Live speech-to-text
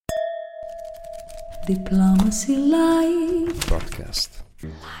Diplomacy Light Podcast.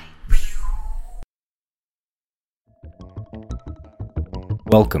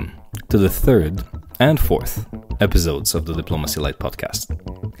 Welcome to the third and fourth episodes of the Diplomacy Light podcast.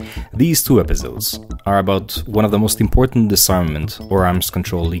 These two episodes are about one of the most important disarmament or arms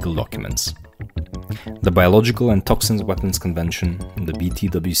control legal documents. The Biological and Toxins Weapons Convention, the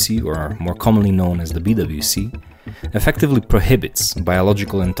BTWC, or more commonly known as the BWC, effectively prohibits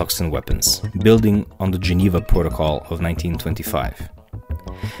biological and toxin weapons, building on the Geneva Protocol of 1925.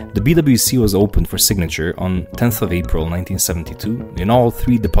 The BWC was opened for signature on 10th of April 1972 in all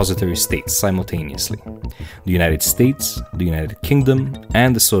three depository states simultaneously: the United States, the United Kingdom,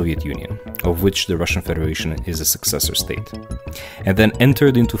 and the Soviet Union, of which the Russian Federation is a successor state, and then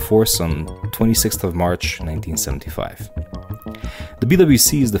entered into force on 26th of March 1975. The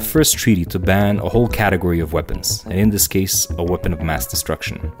BWC is the first treaty to ban a whole category of weapons, and in this case, a weapon of mass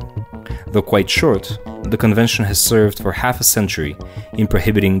destruction. Though quite short, the convention has served for half a century in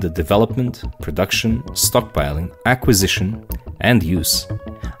prohibiting the development, production, stockpiling, acquisition, and use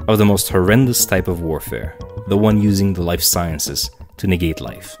of the most horrendous type of warfare, the one using the life sciences to negate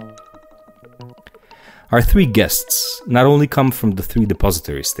life. Our three guests not only come from the three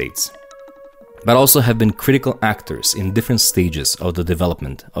depository states, but also have been critical actors in different stages of the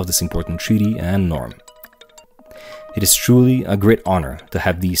development of this important treaty and norm. It is truly a great honor to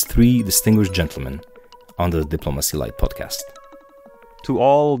have these three distinguished gentlemen on the Diplomacy Light podcast. To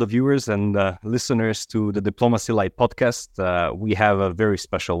all the viewers and listeners to the Diplomacy Light podcast, we have a very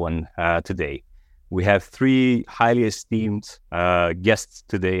special one today. We have three highly esteemed guests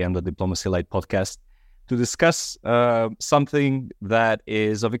today on the Diplomacy Light podcast to discuss something that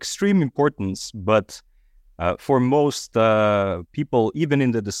is of extreme importance, but for most people, even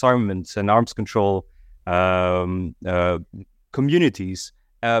in the disarmament and arms control communities,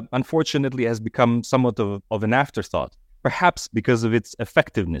 unfortunately has become somewhat of an afterthought, perhaps because of its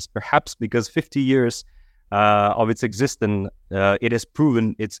effectiveness, perhaps because 50 years of its existence, it has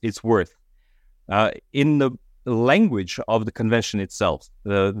proven its worth. In the language of the convention itself,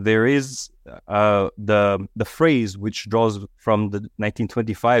 there is the phrase which draws from the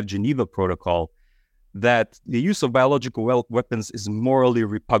 1925 Geneva Protocol that the use of biological weapons is morally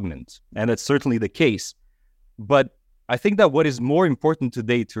repugnant, and that's certainly the case. But I think that what is more important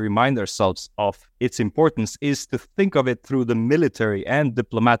today to remind ourselves of its importance is to think of it through the military and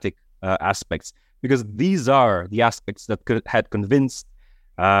diplomatic aspects, because these are the aspects that had convinced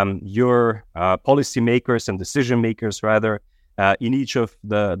your policymakers and decision makers, rather, in each of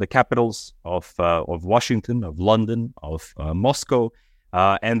the capitals of Washington, of London, of Moscow,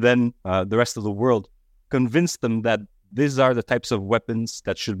 and then the rest of the world, convince them that these are the types of weapons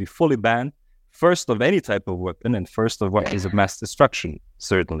that should be fully banned, first of any type of weapon, and first of what is of mass destruction,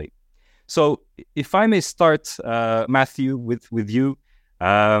 certainly. So if I may start, Matthew, with you.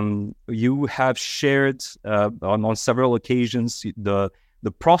 You have shared on several occasions the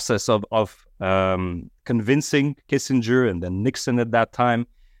process of convincing Kissinger and then Nixon at that time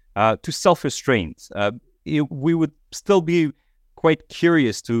to self-restraint. We would still be quite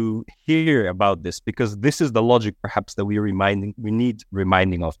curious to hear about this, because this is the logic perhaps that we need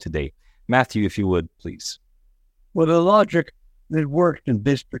reminding of today. Matthew, if you would, please. Well, the logic that worked in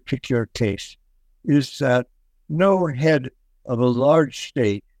this particular case is that no head of a large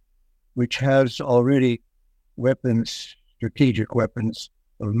state which has already weapons, strategic weapons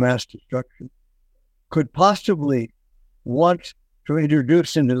of mass destruction, could possibly want to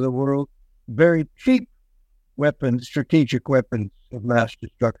introduce into the world very cheap weapons, strategic weapons of mass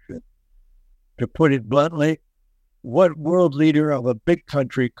destruction. To put it bluntly, what world leader of a big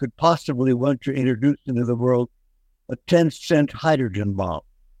country could possibly want to introduce into the world a 10-cent hydrogen bomb?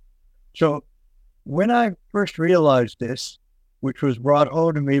 So when I first realized this, which was brought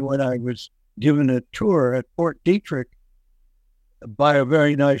home to me when I was given a tour at Fort Detrick by a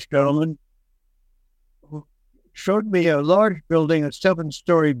very nice gentleman who showed me a large building, a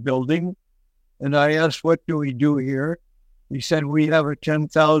 7-story building, and I asked, "What do we do here?" He said, "We have a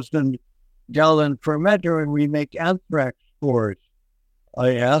 10,000-gallon fermenter and we make anthrax spores."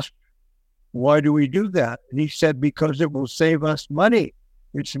 I asked, "Why do we do that?" And he said, "Because it will save us money.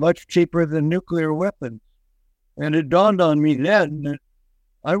 It's much cheaper than nuclear weapons." And it dawned on me then that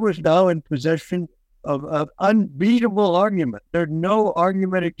I was now in possession of an unbeatable argument. There's no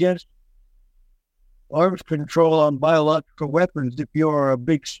argument against arms control on biological weapons if you are a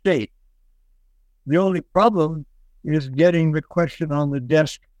big state. The only problem is getting the question on the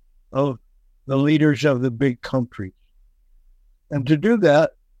desk of the leaders of the big countries. And to do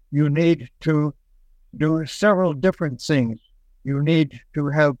that, you need to do several different things. You need to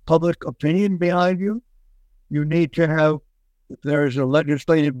have public opinion behind you. You need to have, if there's a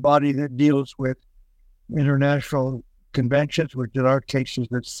legislative body that deals with international conventions, which in our case is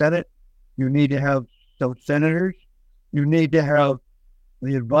the Senate, you need to have some senators. You need to have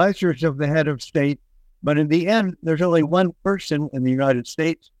the advisors of the head of state. But in the end, there's only one person in the United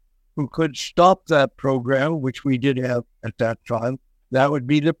States who could stop that program, which we did have at that time. That would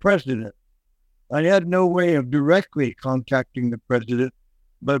be the president. I had no way of directly contacting the president,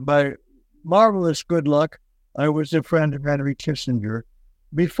 but by marvelous good luck, I was a friend of Henry Kissinger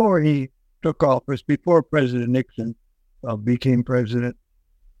before he took office, before President Nixon became president.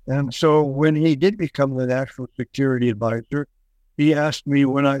 And so when he did become the national security advisor, he asked me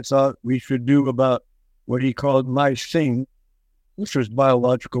what I thought we should do about what he called my thing, which was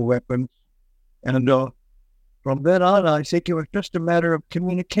biological weapons. And from then on, I think it was just a matter of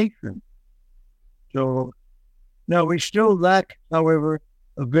communication. So now we still lack, however,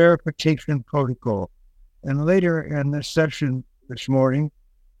 a verification protocol. And later in this session this morning,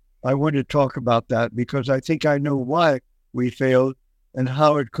 I want to talk about that because I think I know why we failed and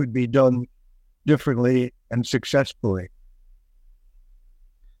how it could be done differently and successfully.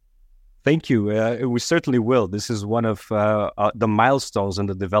 Thank you. We certainly will. This is one of the milestones in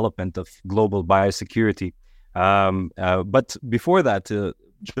the development of global biosecurity. But before that,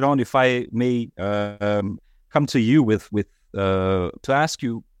 John, if I may come to you to ask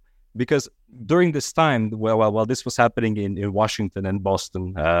you, because during this time, while this was happening in Washington and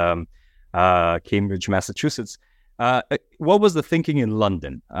Boston, Cambridge, Massachusetts, what was the thinking in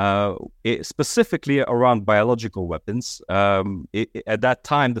London, specifically around biological weapons? At that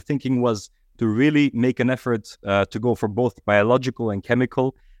time, the thinking was to really make an effort to go for both biological and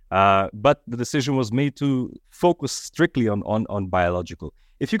chemical, but the decision was made to focus strictly on biological.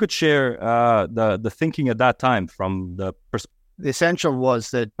 If you could share the thinking at that time from the perspective. The essential was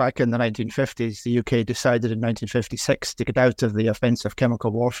that back in the 1950s, the UK decided in 1956 to get out of the offensive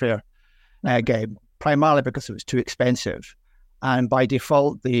chemical warfare game, primarily because it was too expensive. And by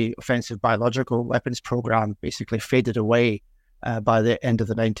default, the offensive biological weapons program basically faded away by the end of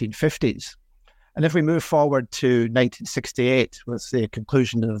the 1950s. And if we move forward to 1968 with the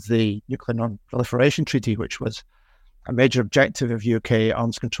conclusion of the Nuclear Non-Proliferation Treaty, which was a major objective of UK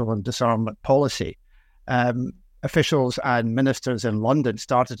arms control and disarmament policy, officials and ministers in London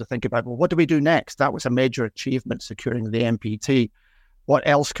started to think about, well, what do we do next? That was a major achievement, securing the NPT. What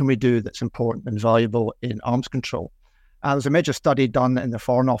else can we do that's important and valuable in arms control? There was a major study done in the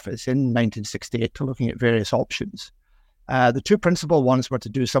Foreign Office in 1968 looking at various options. The two principal ones were to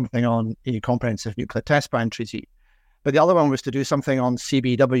do something on a comprehensive nuclear test ban treaty, but the other one was to do something on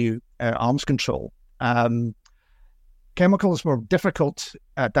CBW arms control. Chemicals were difficult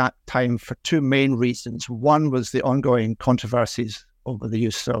at that time for two main reasons. One was the ongoing controversies over the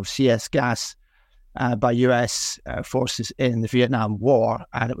use of CS gas by US forces in the Vietnam War,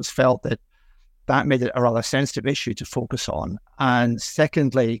 and it was felt that that made it a rather sensitive issue to focus on. And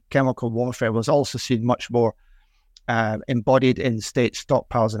secondly, chemical warfare was also seen much more embodied in state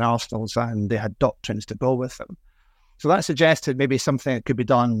stockpiles and arsenals, and they had doctrines to go with them. So that suggested maybe something that could be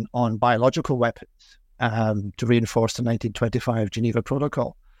done on biological weapons to reinforce the 1925 Geneva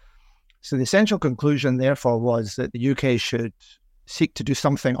Protocol. So the essential conclusion, therefore, was that the UK should seek to do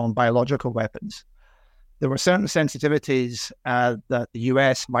something on biological weapons. There were certain sensitivities that the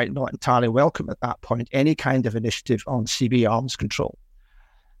US might not entirely welcome at that point, any kind of initiative on CB arms control.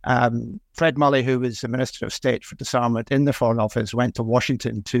 Fred Mulley, who was the Minister of State for Disarmament in the Foreign Office, went to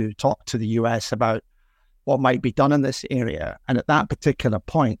Washington to talk to the US about what might be done in this area. And at that particular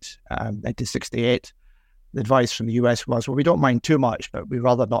point, 1968, the advice from the US was, well, we don't mind too much, but we'd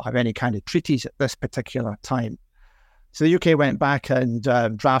rather not have any kind of treaties at this particular time. So the UK went back and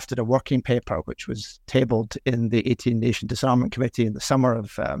drafted a working paper, which was tabled in the 18-Nation Disarmament Committee in the summer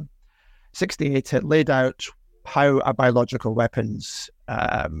of 68. It laid out how a biological weapons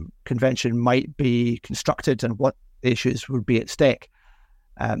convention might be constructed and what issues would be at stake.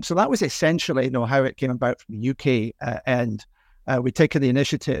 So that was essentially, how it came about from the UK end. We'd taken the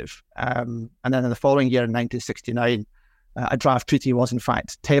initiative, and then in the following year, in 1969, a draft treaty was in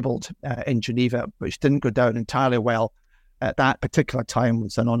fact tabled in Geneva, which didn't go down entirely well at that particular time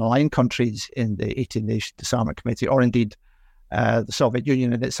with the non-aligned countries in the 18-Nation Disarmament Committee, or indeed the Soviet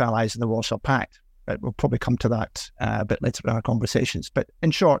Union and its allies in the Warsaw Pact. But we'll probably come to that a bit later in our conversations. But in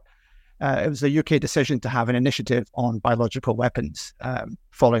short, it was the UK decision to have an initiative on biological weapons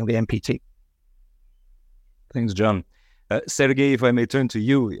following the NPT. Thanks, John. Sergei, if I may turn to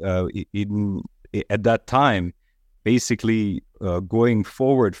you, at that time, basically going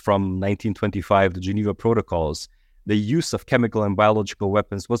forward from 1925, the Geneva Protocols, the use of chemical and biological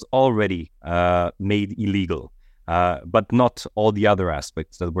weapons was already made illegal, but not all the other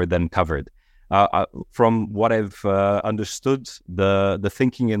aspects that were then covered. From what I've understood, the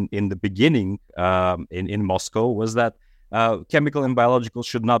thinking in the beginning in Moscow was that chemical and biological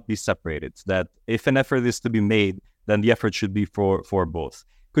should not be separated, that if an effort is to be made, then the effort should be for both.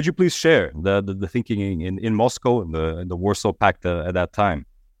 Could you please share the thinking in Moscow and the Warsaw Pact at that time?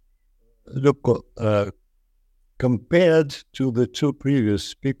 Look, compared to the two previous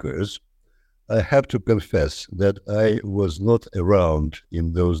speakers, I have to confess that I was not around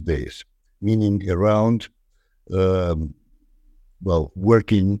in those days, meaning around,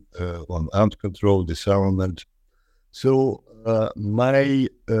 working on arms control, disarmament. So my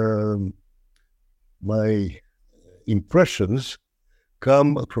impressions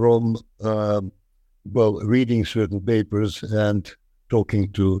come from, reading certain papers and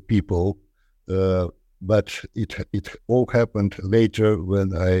talking to people, but it all happened later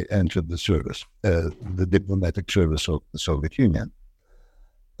when I entered the service, the diplomatic service of the Soviet Union.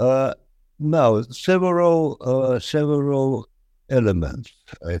 Now, several elements,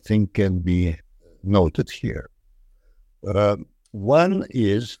 I think, can be noted here. One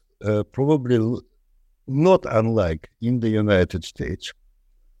is probably not unlike in the United States,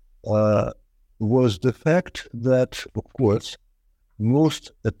 was the fact that, of course,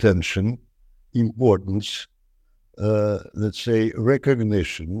 most attention, importance, let's say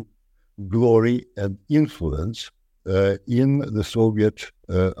recognition, glory, and influence in the Soviet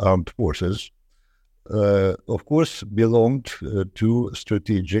armed forces, of course, belonged to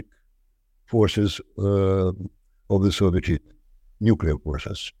strategic forces of the Soviet Union, nuclear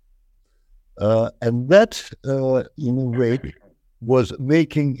forces. And that, in a way, was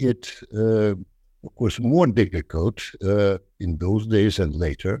making it, of course, more difficult in those days and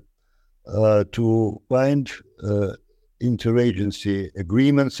later to find interagency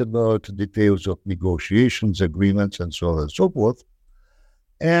agreements about details of negotiations, agreements, and so on and so forth,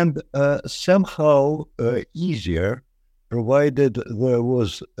 and somehow easier, provided there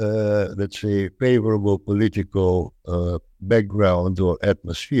was, let's say, favorable political background or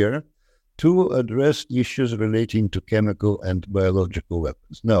atmosphere to address issues relating to chemical and biological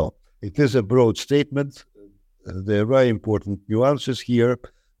weapons. Now, it is a broad statement. There are important nuances here,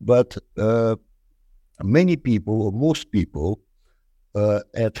 but many people, or most people,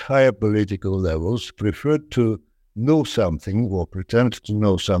 at higher political levels preferred to know something or pretend to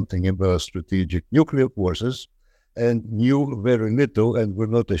know something about strategic nuclear forces and knew very little, and were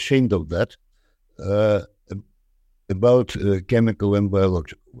not ashamed of that, about chemical and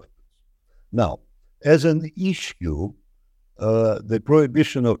biological weapons. Now, as an issue, the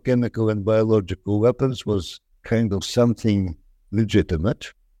prohibition of chemical and biological weapons was kind of something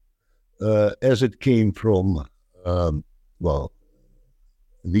legitimate, as it came from,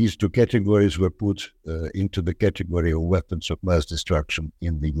 these two categories were put into the category of weapons of mass destruction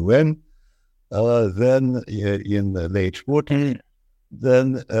in the UN, then in the late 40s,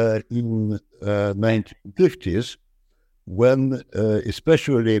 then in 1950s, when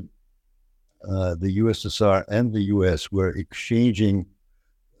especially the USSR and the US were exchanging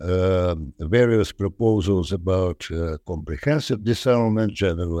various proposals about comprehensive disarmament,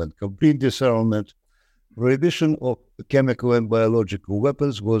 general and complete disarmament. Prohibition of chemical and biological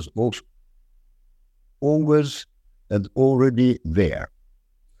weapons was also always and already there.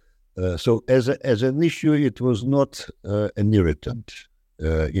 So as an issue, it was not an irritant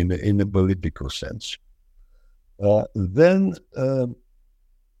in a political sense.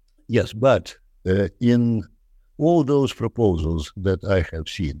 Yes, but in all those proposals that I have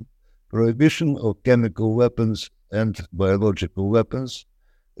seen, prohibition of chemical weapons and biological weapons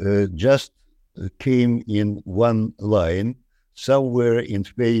just came in one line, somewhere in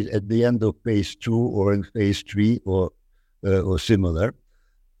phase, at the end of phase 2 or in phase 3 or similar.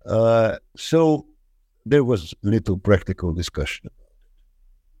 So there was little practical discussion about it.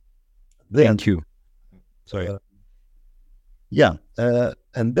 Then, Thank you. Sorry.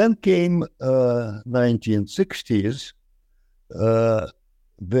 And then came 1960s,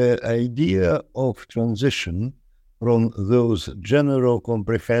 the idea of transition from those general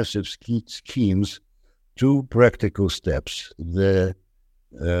comprehensive schemes to practical steps. The,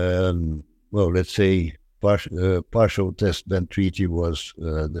 let's say, partial test ban treaty was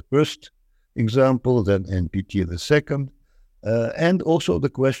the first example, then NPT the second, and also the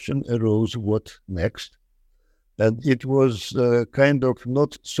question arose, what next? And it was kind of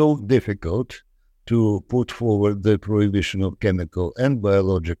not so difficult to put forward the prohibition of chemical and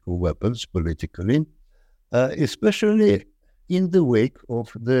biological weapons politically, especially in the wake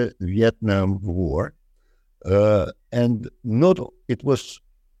of the Vietnam War, and not it was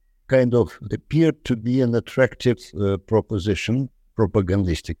kind of appeared to be an attractive proposition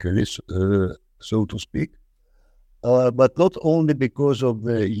propagandistically, so to speak. But not only because of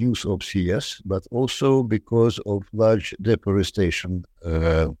the use of CS, but also because of large deforestation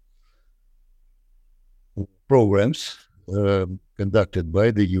programs conducted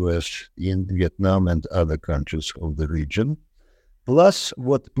by the US in Vietnam and other countries of the region. Plus,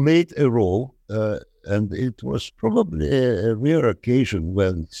 what played a role, and it was probably a rare occasion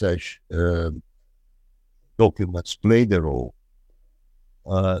when such documents played a role,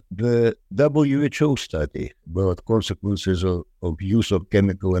 the WHO study about consequences of use of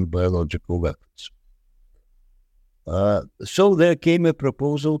chemical and biological weapons. So there came a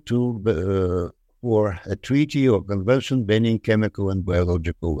proposal for a treaty or convention banning chemical and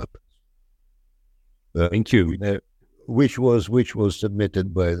biological weapons. Thank you. Which was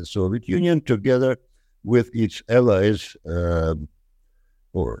submitted by the Soviet Union together with its allies,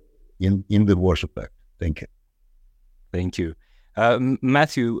 or in the Warsaw Pact. Thank you. Thank you.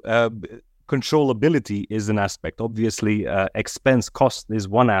 Matthew, controllability is an aspect. Obviously, expense cost is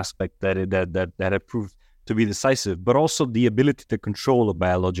one aspect that had proved to be decisive, but also the ability to control a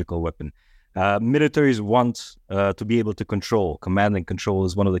biological weapon. Militaries want to be able to control. Command and control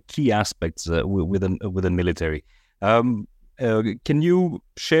is one of the key aspects within military. Can you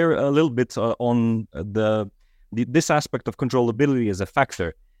share a little bit on this aspect of controllability as a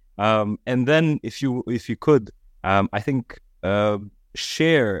factor, and then if you could, I think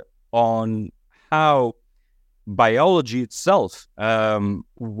share on how biology itself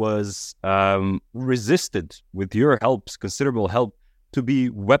was resisted with your considerable help, to be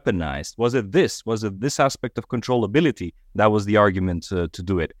weaponized. Was it this aspect of controllability that was the argument to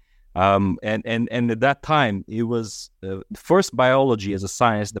do it? And at that time, it was first biology as a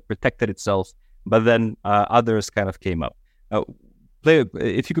science that protected itself, but then others kind of came up.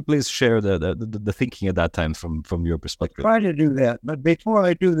 If you could please share the thinking at that time from your perspective. I'll try to do that, but before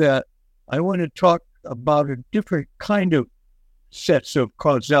I do that, I want to talk about a different kind of sets of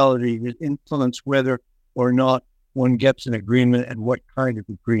causality that influence whether or not one gets an agreement and what kind of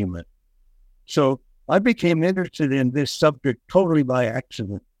agreement. So I became interested in this subject totally by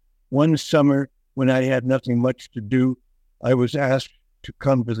accident. One summer, when I had nothing much to do, I was asked to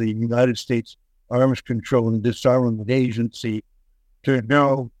come to the United States Arms Control and Disarmament Agency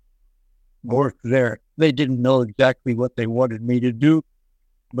to work there. They didn't know exactly what they wanted me to do,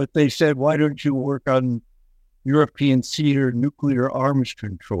 but they said, why don't you work on European theater nuclear arms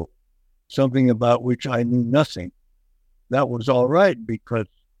control, something about which I knew nothing. That was all right because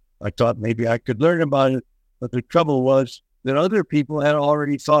I thought maybe I could learn about it, but the trouble was that other people had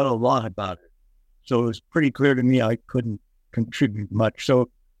already thought a lot about it. So it was pretty clear to me I couldn't contribute much. So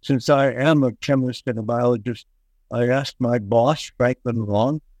since I am a chemist and a biologist, I asked my boss, Franklin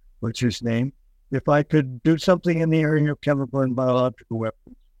Long, what's his name, if I could do something in the area of chemical and biological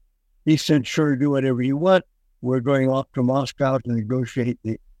weapons. He said, sure, do whatever you want. We're going off to Moscow to negotiate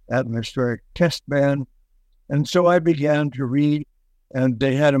the atmospheric test ban. And so I began to read, and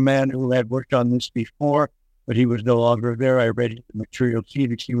they had a man who had worked on this before, but he was no longer there. I read the materials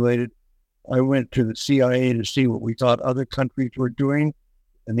he'd accumulated. I went to the CIA to see what we thought other countries were doing.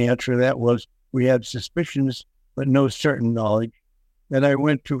 And the answer to that was we had suspicions, but no certain knowledge. And I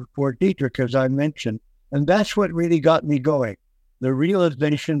went to Fort Detrick, as I mentioned. And that's what really got me going. The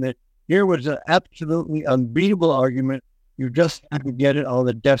realization that here was an absolutely unbeatable argument. You just had to get it on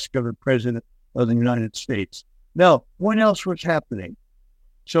the desk of the President of the United States. Now, what else was happening?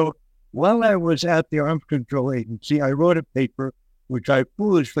 So while I was at the Arms Control Agency, I wrote a paper which I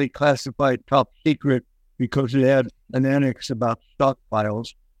foolishly classified top secret because it had an annex about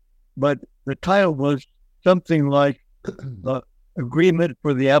stockpiles. But the title was something like the Agreement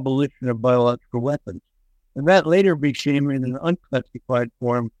for the Abolition of Biological Weapons. And that later became, in an unclassified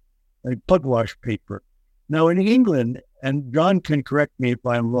form, a pugwash paper. Now, in England, and John can correct me if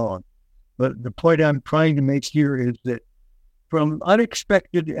I'm wrong, but the point I'm trying to make here is that from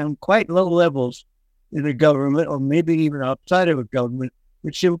unexpected and quite low levels in a government, or maybe even outside of a government,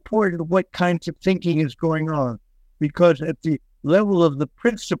 it's important what kinds of thinking is going on. Because at the level of the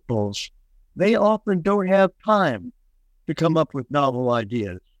principals, they often don't have time to come up with novel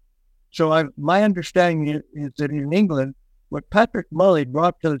ideas. So my understanding is that in England, what Patrick Mully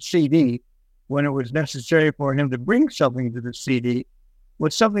brought to the CD when it was necessary for him to bring something to the CD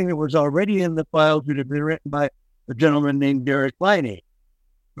was something that was already in the files that had been written by a gentleman named Derek Liney,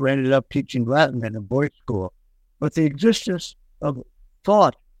 who ended up teaching Latin in a boys' school. But the existence of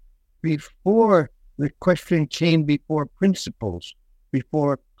thought before the question came before principals,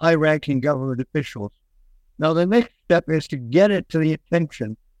 before high-ranking government officials, Now, the next step is to get it to the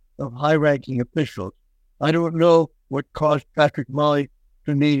attention of high-ranking officials. I don't know what caused Patrick Molley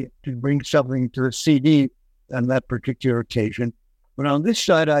to need to bring something to the CD on that particular occasion. But on this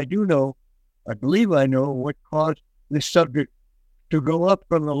side, I believe I know what caused this subject to go up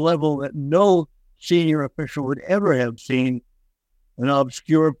from the level that no senior official would ever have seen, an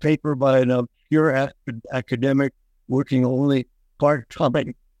obscure paper by an obscure academic working only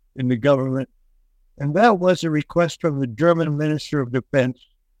part-time in the government. And that was a request from the German Minister of Defense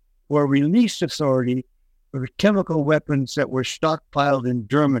for release authority for the chemical weapons that were stockpiled in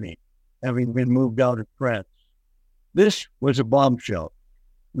Germany, having been moved out of France. This was a bombshell.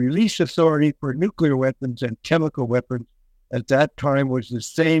 Release authority for nuclear weapons and chemical weapons at that time was the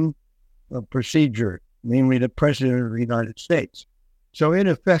same procedure, namely the President of the United States. So in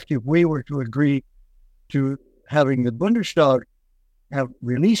effect, if we were to agree to having the Bundestag have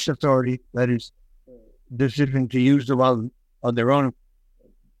release authority, that is, decision to use them on their own,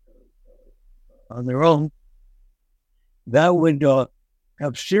 that would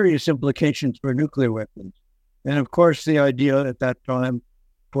have serious implications for nuclear weapons. And of course, the idea at that time,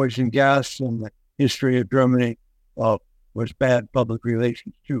 poison gas and the history of Germany was bad public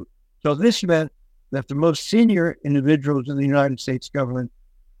relations too. So this meant that the most senior individuals in the United States government,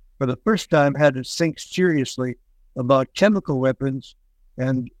 for the first time, had to think seriously about chemical weapons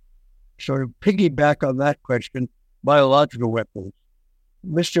and sort of piggyback on that question, biological weapons.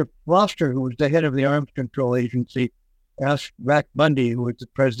 Mr. Foster, who was the head of the Arms Control Agency, asked Mac Bundy, who was the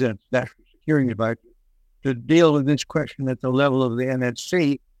president's national security advisor, to deal with this question at the level of the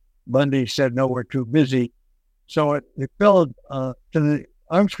NSC. Bundy said, no, we're too busy. So it fell to the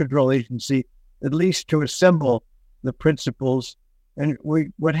Arms Control Agency at least to assemble the principles. And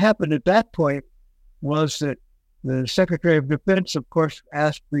what happened at that point was that the Secretary of Defense, of course,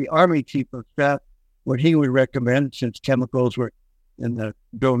 asked the Army Chief of Staff what he would recommend, since chemicals were in the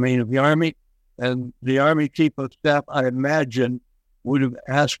domain of the Army. And the Army Chief of Staff, I imagine, would have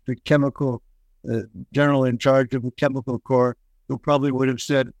asked the chemical general in charge of the Chemical Corps, who probably would have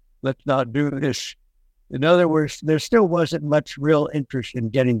said, let's not do this. In other words, there still wasn't much real interest in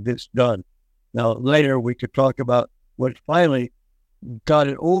getting this done. Now, later we could talk about what finally got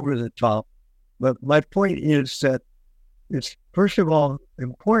it over the top. But my point is that it's, first of all,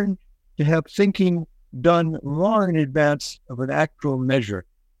 important to have thinking done long in advance of an actual measure.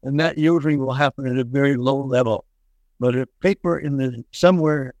 And that usually will happen at a very low level. But a paper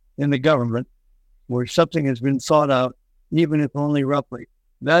somewhere in the government where something has been thought out, even if only roughly,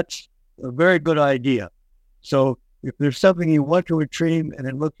 that's a very good idea. So if there's something you want to achieve and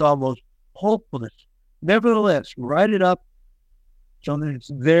it looks almost hopeless, nevertheless, write it up so that it's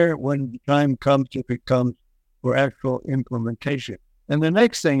there when the time comes, if it comes, for actual implementation. And the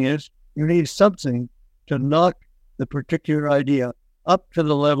next thing is you need something to knock the particular idea up to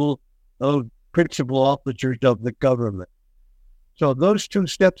the level of principal officers of the government. So those two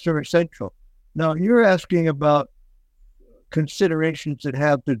steps are essential. Now, you're asking about considerations that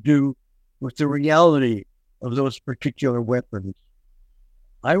have to do with the reality of those particular weapons.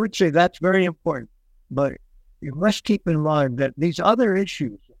 I would say that's very important, but you must keep in mind that these other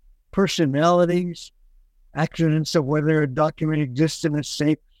issues, personalities, accidents of whether a document exists in a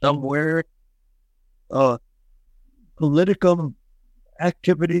safe somewhere, political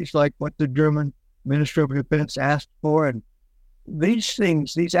activities like what the German Minister of Defense asked for, and these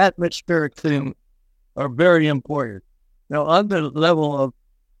things, these atmospheric things, are very important. Now, on the level of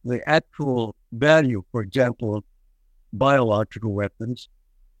the actual value, for example, of biological weapons,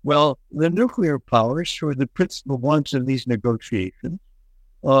 well, the nuclear powers, who are the principal ones in these negotiations,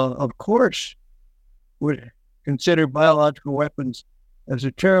 of course, would consider biological weapons as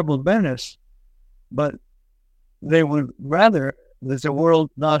a terrible menace, but they would rather that the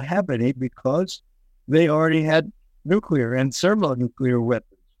world not have any because they already had nuclear and thermonuclear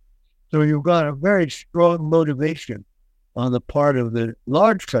weapons. So you've got a very strong motivation on the part of the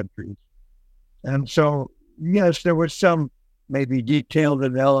large countries. And so, yes, there was some maybe detailed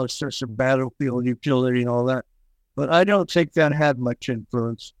analysis of battlefield utility and all that, but I don't think that had much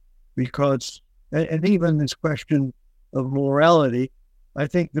influence because, and even this question of morality, I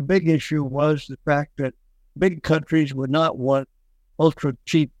think the big issue was the fact that big countries would not want ultra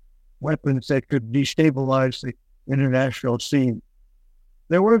cheap weapons that could destabilize the international scene.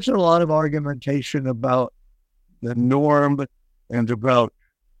 There was a lot of argumentation about the norm and about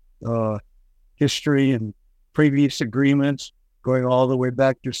history and previous agreements going all the way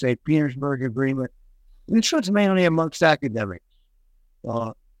back to St. Petersburg Agreement. This was mainly amongst academics.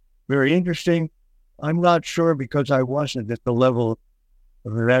 Very interesting. I'm not sure because I wasn't at the level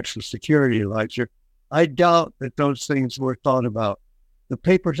of the national security advisor. I doubt that those things were thought about. The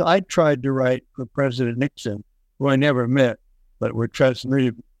papers I tried to write for President Nixon, who I never met, but were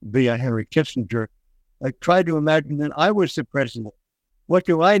transmitted via Henry Kissinger, I tried to imagine that I was the president. What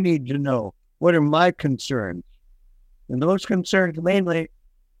do I need to know? What are my concerns? And those concerns mainly,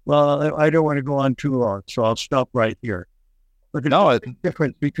 well, I don't want to go on too long, so I'll stop right here. But there's a big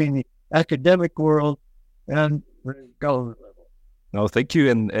difference between the academic world and the government level. No, thank you.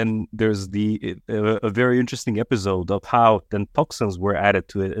 And there's a very interesting episode of how then toxins were added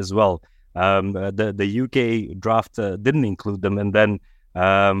to it as well. The UK draft didn't include them, and then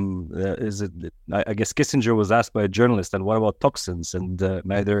I guess Kissinger was asked by a journalist, and what about toxins? And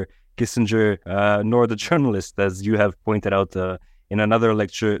neither Kissinger nor the journalist, as you have pointed out in another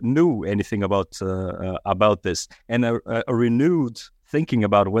lecture, knew anything about this. And a renewed thinking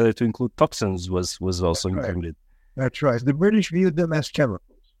about whether to include toxins was also included. That's right. The British viewed them as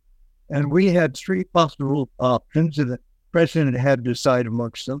chemicals. And we had three possible options, and the president had to decide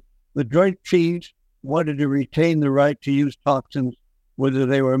amongst them. The Joint Chiefs wanted to retain the right to use toxins, whether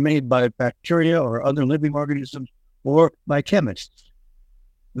they were made by bacteria or other living organisms or by chemists.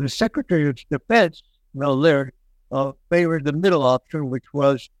 The Secretary of Defense, Laird, favored the middle option, which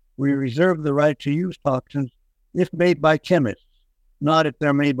was we reserve the right to use toxins if made by chemists, not if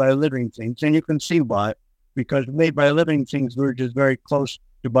they're made by living things. And you can see why, because made by living things verges very close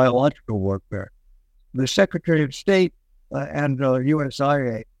to biological warfare. The Secretary of State and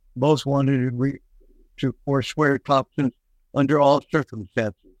USIA both wanted to forswear toxins under all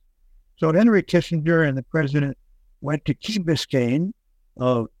circumstances. So Henry Kissinger and the president went to Key Biscayne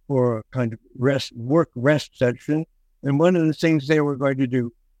for a kind of rest session. And one of the things they were going to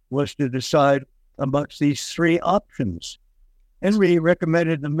do was to decide amongst these three options. Henry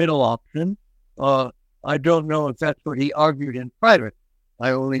recommended the middle option. I don't know if that's what he argued in private.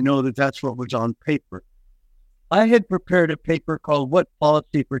 I only know that that's what was on paper. I had prepared a paper called What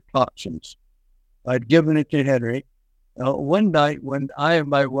Policy for Toxins? I'd given it to Henry. One night when I and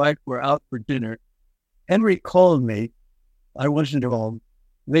my wife were out for dinner, Henry called me. I wasn't home.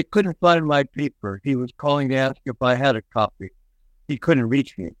 They couldn't find my paper. He was calling to ask if I had a copy. He couldn't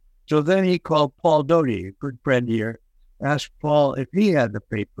reach me. So then he called Paul Doty, a good friend here, asked Paul if he had the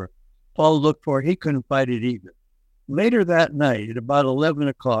paper. Paul looked for it. He couldn't find it either. Later that night, at about 11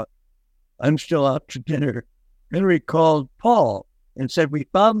 o'clock, I'm still out to dinner. Henry called Paul and said, we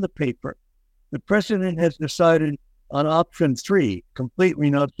found the paper. The president has decided on option 3, complete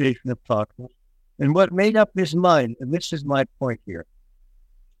renunciation of toxins. And what made up his mind, and this is my point here,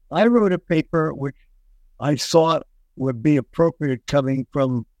 I wrote a paper which I thought would be appropriate coming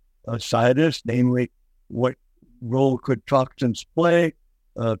from a scientist, namely, what role could toxins play?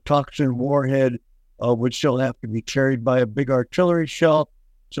 Toxin warhead would still have to be carried by a big artillery shell.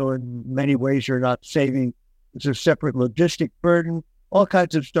 So in many ways, you're not saving. It's a separate logistic burden, all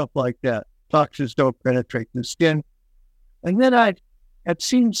kinds of stuff like that. Toxins don't penetrate the skin. And then I had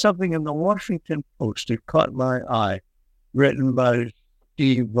seen something in the Washington Post that caught my eye, written by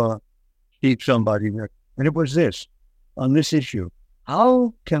Steve somebody there. And it was this, on this issue.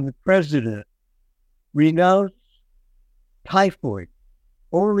 How can the president renounce typhoid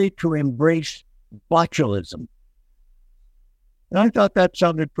only to embrace botulism? And I thought that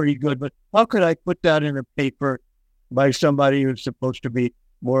sounded pretty good, but how could I put that in a paper by somebody who's supposed to be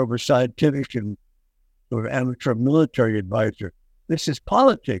more of a scientific and sort of amateur military advisor? This is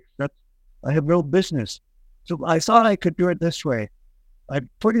politics. I have no business. So I thought I could do it this way. I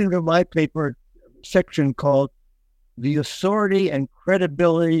put into my paper a section called The Authority and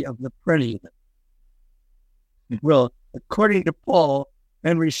Credibility of the President. Well, according to Paul,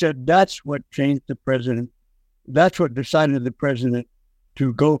 Henry said that's what changed the president. That's what decided the president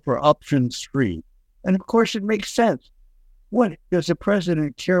to go for option 3. And of course, it makes sense. What does the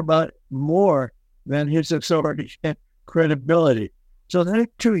president care about more than his authority and credibility? So then,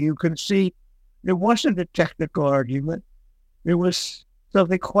 too, you can see it wasn't a technical argument. It was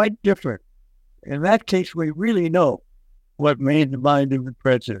something quite different. In that case, we really know what made the mind of the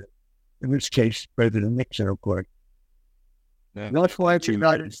president. In this case, President Nixon, of course. Yeah. That's why the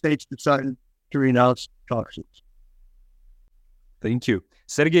United States decided to renounce toxins. Thank you.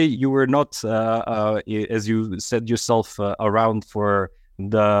 Sergei, you were not, as you said yourself, around for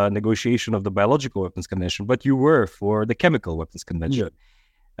the negotiation of the Biological Weapons Convention, but you were for the Chemical Weapons Convention.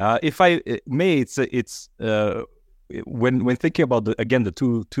 Yeah. If I may, it's when thinking about,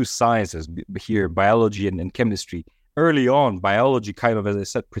 the two sciences here, biology and chemistry, early on, biology kind of, as I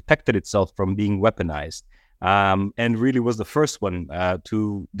said, protected itself from being weaponized. And really was the first one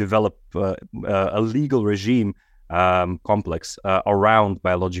to develop a legal regime complex around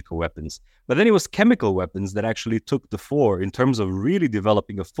biological weapons. But then it was chemical weapons that actually took the floor in terms of really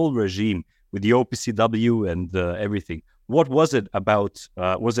developing a full regime with the OPCW and everything. What was it about?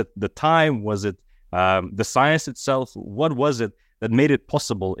 Was it the time? Was it the science itself? What was it that made it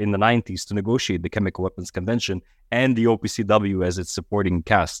possible in the 90s to negotiate the Chemical Weapons Convention and the OPCW as its supporting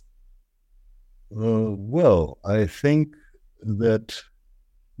cast? Well, I think that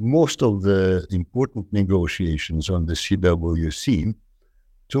most of the important negotiations on the CWC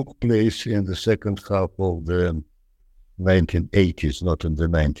took place in the second half of the 1980s, not in the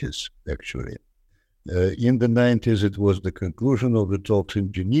 90s, actually. In the 90s, it was the conclusion of the talks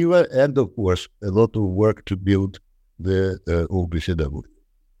in Geneva and, of course, a lot of work to build the OPCW.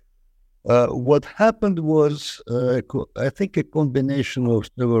 What happened was, I think, a combination of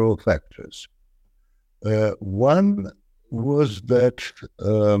several factors. One was that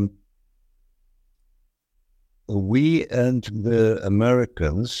we and the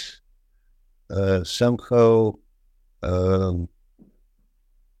Americans somehow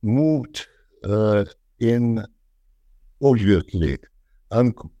moved in obviously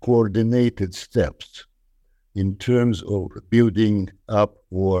uncoordinated steps in terms of building up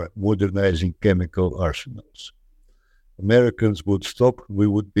or modernizing chemical arsenals. Americans would stop, we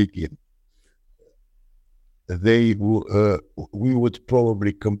would begin. We would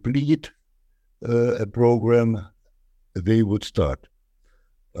probably complete a program, they would start,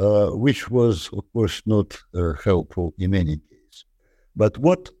 which was, of course, not helpful in any case. But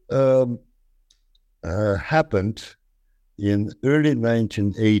what happened in early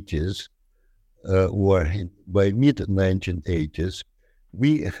 1980s, or by mid-1980s,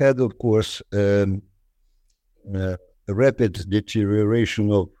 we had, of course, a rapid deterioration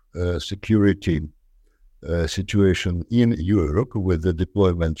of security situation in Europe with the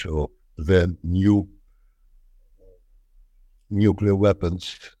deployment of the new nuclear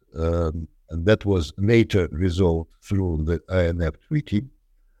weapons, and that was later resolved through the INF Treaty.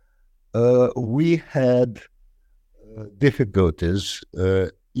 We had difficulties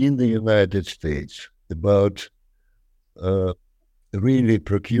in the United States about really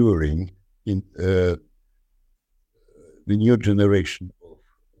procuring the new generation of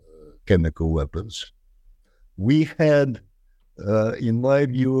chemical weapons. We had, in my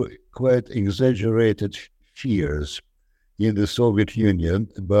view, quite exaggerated fears in the Soviet Union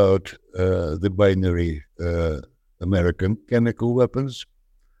about the binary American chemical weapons.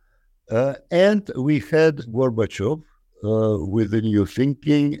 And we had Gorbachev with the new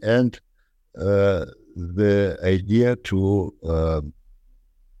thinking and the idea to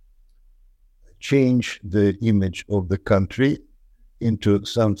change the image of the country into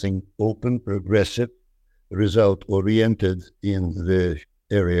something open, progressive, result-oriented in the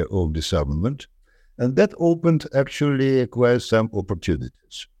area of disarmament. And that opened actually quite some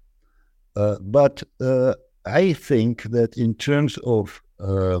opportunities. But I think that in terms of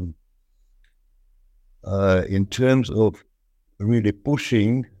really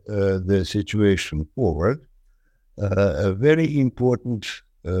pushing the situation forward, a very important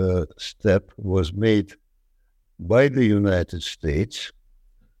step was made by the United States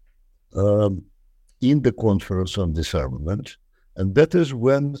in the Conference on Disarmament, and that is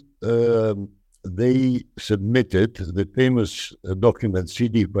when they submitted the famous document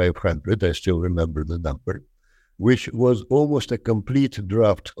CD 500, I still remember the number, which was almost a complete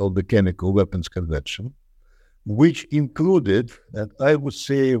draft of the Chemical Weapons Convention, which included, and I would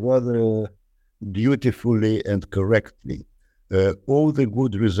say rather dutifully and correctly, all the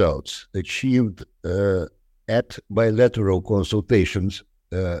good results achieved at bilateral consultations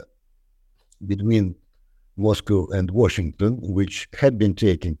between Moscow and Washington, which had been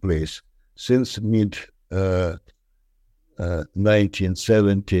taking place since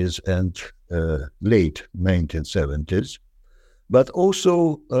mid-1970s and late 1970s, but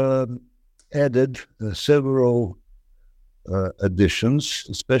also added several additions,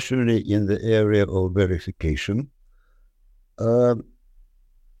 especially in the area of verification,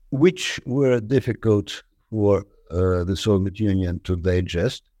 which were difficult for the Soviet Union to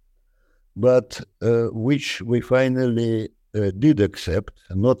digest, but which we finally did accept,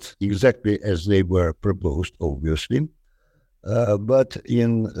 not exactly as they were proposed, obviously, but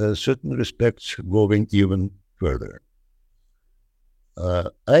in certain respects going even further.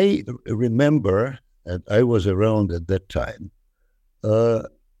 I remember, and I was around at that time,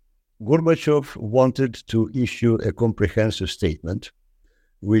 Gorbachev wanted to issue a comprehensive statement,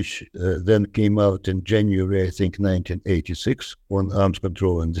 which then came out in January, I think, 1986, on arms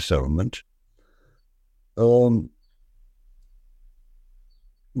control and disarmament.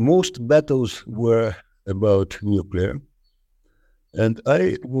 Most battles were about nuclear, and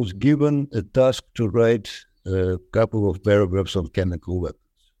I was given a task to write a couple of paragraphs on chemical weapons.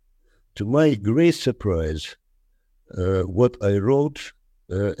 To my great surprise, what I wrote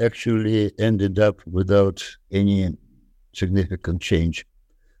actually ended up without any significant change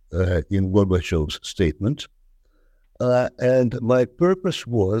in Gorbachev's statement. And my purpose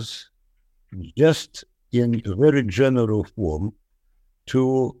was just in a very general form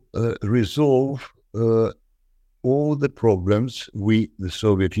to resolve all the problems we, the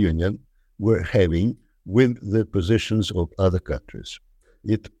Soviet Union, were having with the positions of other countries.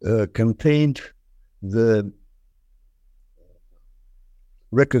 It contained the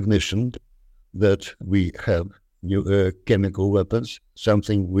recognition that we have new chemical weapons,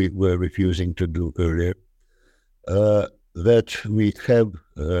 something we were refusing to do earlier, that we have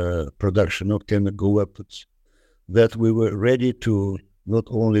production of chemical weapons, that we were ready to not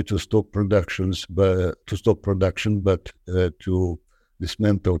only to stop production, but to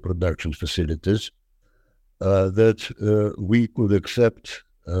dismantle production facilities, that we could accept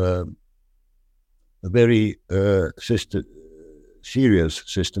a very serious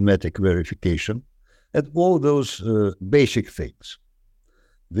systematic verification, and all those basic things.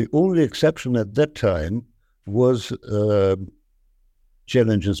 The only exception at that time was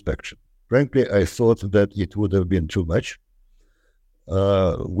challenge inspection. Frankly, I thought that it would have been too much.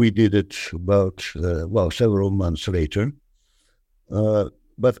 We did it about, several months later.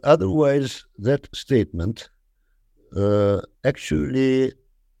 But otherwise, that statement actually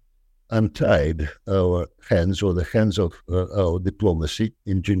untied our hands, or the hands of our diplomacy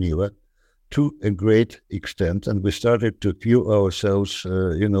in Geneva, to a great extent, and we started to feel ourselves,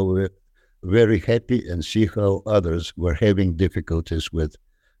 very happy and see how others were having difficulties with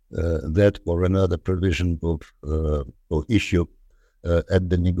that or another provision of or issue at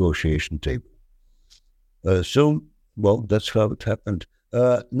the negotiation table. That's how it happened.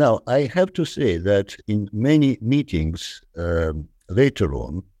 Now, I have to say that in many meetings later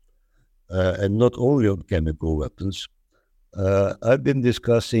on, and not only on chemical weapons, I've been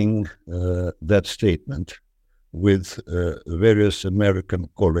discussing that statement with various American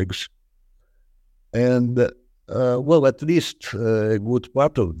colleagues, and at least a good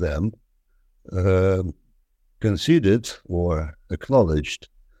part of them considered or acknowledged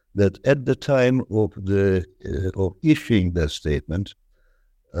that at the time of of issuing that statement,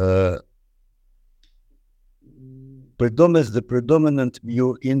 the predominant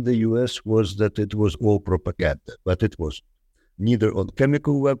view in the U.S. was that it was all propaganda, but it was neither on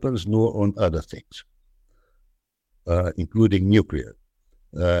chemical weapons nor on other things, including nuclear.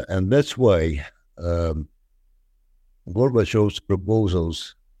 And that's why Gorbachev's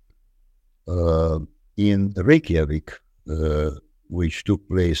proposals in Reykjavik, which took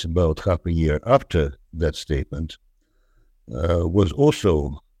place about half a year after that statement, was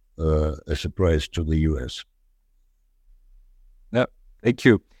also a surprise to the U.S. Yeah, thank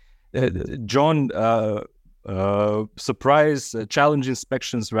you. John, challenge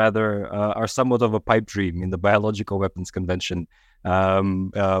inspections, rather, are somewhat of a pipe dream in the Biological Weapons Convention,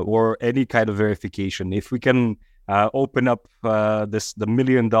 or any kind of verification. If we can open up the $1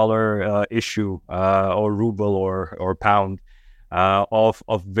 million issue, or ruble or pound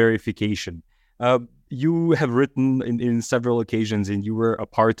of verification. You have written in several occasions, and you were a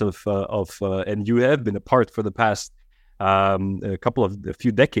part of and you have been a part for the past a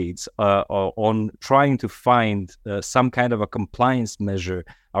few decades on trying to find some kind of a compliance measure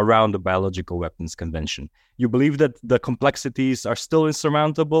around the Biological Weapons Convention. You believe that the complexities are still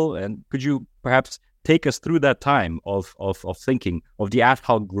insurmountable, and could you perhaps take us through that time of thinking of the ad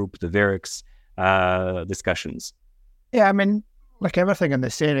hoc group, the VERIX discussions? Yeah, I mean, like everything in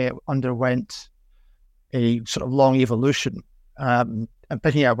this area, it underwent a sort of long evolution. I'm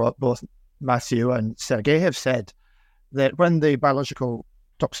picking up what both Matthew and Sergei have said, that when the Biological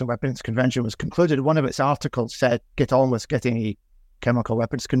Toxin Weapons Convention was concluded, one of its articles said, get on with getting a Chemical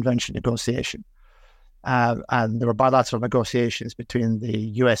Weapons Convention negotiation. And there were bilateral negotiations between the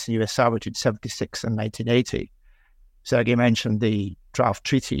US and USSR between 1976 and 1980. Sergei mentioned the draft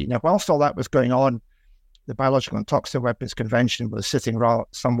treaty. Now, whilst all that was going on, the Biological and Toxin Weapons Convention was sitting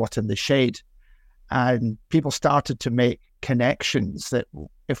somewhat in the shade, and people started to make connections that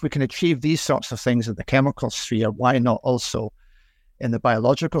if we can achieve these sorts of things in the chemical sphere, why not also in the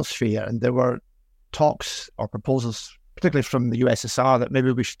biological sphere? And there were talks or proposals, particularly from the USSR, that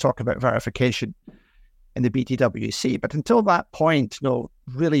maybe we should talk about verification in the BTWC. But until that point,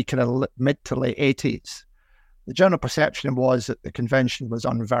 really kind of mid to late 80s, the general perception was that the convention was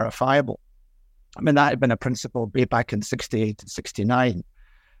unverifiable. I mean, that had been a principle way back in 68 and 69.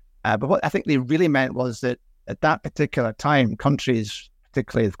 But what I think they really meant was that at that particular time, countries,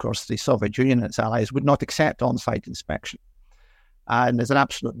 particularly, of course, the Soviet Union and its allies, would not accept on-site inspection. And as an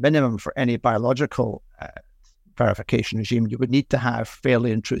absolute minimum for any biological verification regime, you would need to have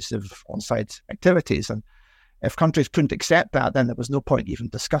fairly intrusive on-site activities. And if countries couldn't accept that, then there was no point even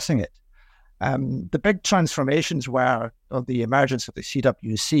discussing it. The big transformations were of the emergence of the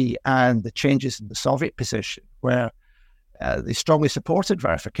CWC and the changes in the Soviet position, where they strongly supported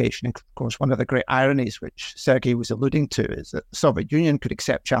verification. And of course, one of the great ironies, which Sergei was alluding to, is that the Soviet Union could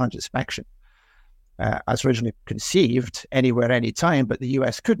accept challenge inspection as originally conceived anywhere, anytime, but the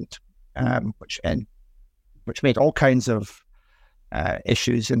US couldn't, which made all kinds of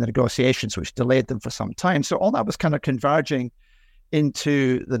issues in the negotiations, which delayed them for some time. So all that was kind of converging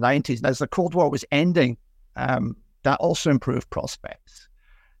into the 90s. And as the Cold War was ending, that also improved prospects.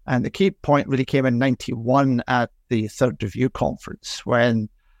 And the key point really came in 91 at the Third Review Conference, when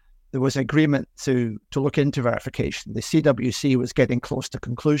there was agreement to look into verification. The CWC was getting close to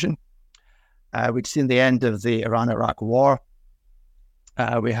conclusion. We'd seen the end of the Iran-Iraq war.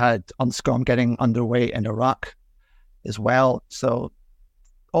 We had UNSCOM getting underway in Iraq as well. So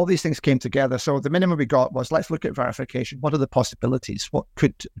all these things came together. So the minimum we got was, let's look at verification. What are the possibilities? What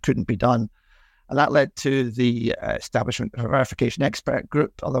couldn't be done? And that led to the establishment of a verification expert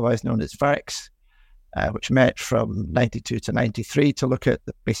group, otherwise known as VERIX, which met from 92 to 93 to look at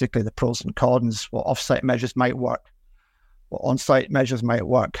basically the pros and cons, what off-site measures might work, what on-site measures might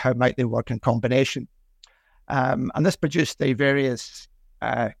work, how might they work in combination. And this produced a very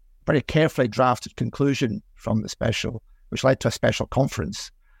carefully drafted conclusion from the special, which led to a special conference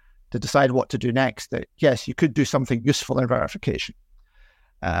to decide what to do next. That yes, you could do something useful in verification.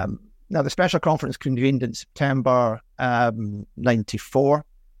 Now, the special conference convened in September 94.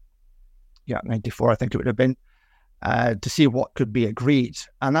 Yeah, 94, I think it would have been, to see what could be agreed.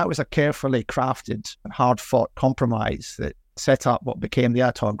 And that was a carefully crafted and hard-fought compromise that set up what became the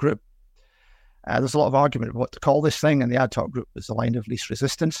ad hoc group. There's a lot of argument about what to call this thing, and the ad hoc group was the line of least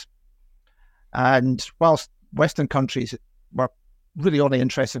resistance. And whilst Western countries were really only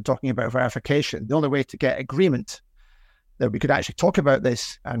interested in talking about verification, the only way to get agreement that we could actually talk about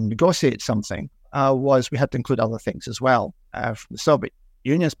this and negotiate something was we had to include other things as well. From the Soviet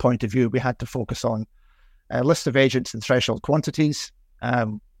Union's point of view, we had to focus on a list of agents and threshold quantities,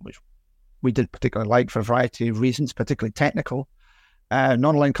 which we didn't particularly like for a variety of reasons, particularly technical.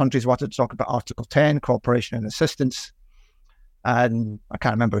 Non-aligned countries wanted to talk about Article 10, cooperation and assistance. And I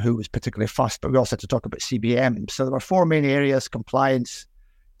can't remember who was particularly fussed, but we also had to talk about CBM. So there were four main areas: compliance,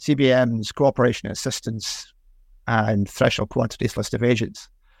 CBMs, cooperation and assistance, and threshold quantities list of agents.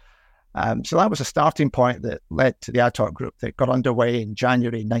 So that was a starting point that led to the ad hoc group that got underway in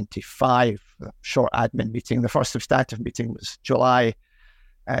January 95, a short admin meeting. The first substantive meeting was July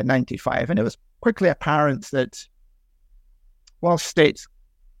 95. And it was quickly apparent that while states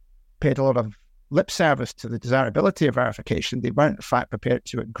paid a lot of lip service to the desirability of verification, they weren't in fact prepared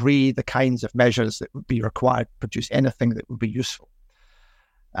to agree the kinds of measures that would be required to produce anything that would be useful.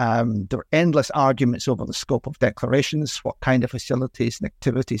 There were endless arguments over the scope of declarations, what kind of facilities and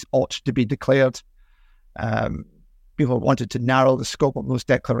activities ought to be declared. People wanted to narrow the scope of those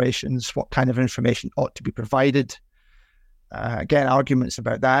declarations, what kind of information ought to be provided. Again, arguments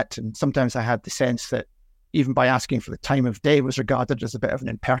about that. And sometimes I had the sense that even by asking for the time of day was regarded as a bit of an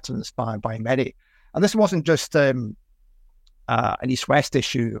impertinence by many. And this wasn't just an East-West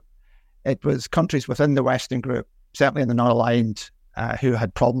issue. It was countries within the Western group, certainly in the non-aligned, who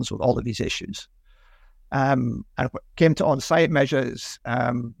had problems with all of these issues. And when it came to on-site measures,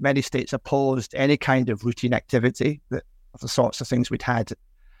 many states opposed any kind of routine activity of the sorts of things we'd had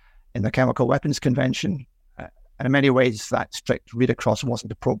in the Chemical Weapons Convention. And in many ways, that strict read across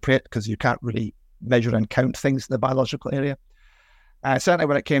wasn't appropriate because you can't really measure and count things in the biological area. Certainly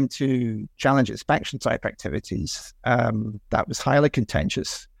when it came to challenge inspection type activities, that was highly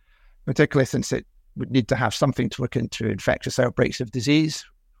contentious, particularly since it would need to have something to look into infectious outbreaks of disease,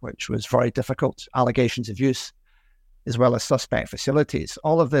 which was very difficult, allegations of use, as well as suspect facilities.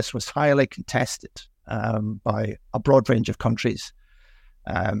 All of this was highly contested by a broad range of countries.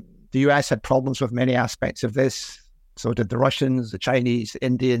 The US had problems with many aspects of this. So did the Russians, the Chinese, the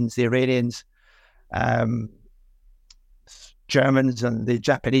Indians, the Iranians. Germans and the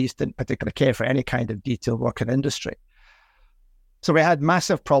Japanese didn't particularly care for any kind of detailed work in industry. So we had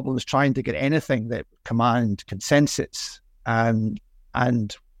massive problems trying to get anything that would command consensus and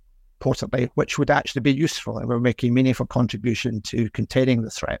importantly, which would actually be useful and were making meaningful contribution to containing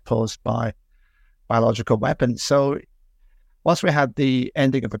the threat posed by biological weapons. So whilst we had the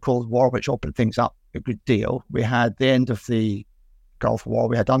ending of the Cold War, which opened things up a good deal, we had the end of the Gulf War.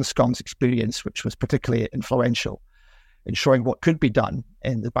 We had UNSCOM's experience, which was particularly influential in showing what could be done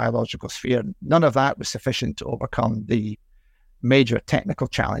in the biological sphere. None of that was sufficient to overcome the major technical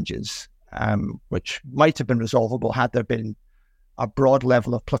challenges, which might have been resolvable had there been a broad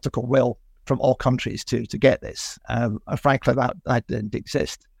level of political will from all countries to get this. And frankly, that didn't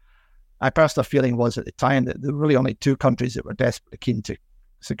exist. My personal feeling was at the time that there were really only two countries that were desperately keen to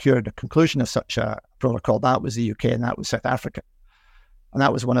secure the conclusion of such a protocol. That was the UK and that was South Africa. And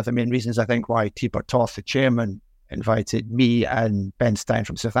that was one of the main reasons, I think, why Tibor Toth, the chairman, invited me and Ben Stein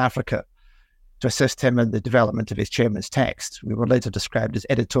from South Africa to assist him in the development of his chairman's text. We were later described as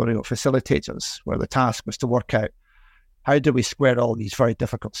editorial facilitators, where the task was to work out how do we square all these very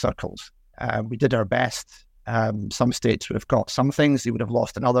difficult circles. We did our best. Some states would have got some things, they would have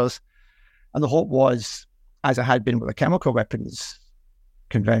lost in others. And the hope was, as it had been with the Chemical Weapons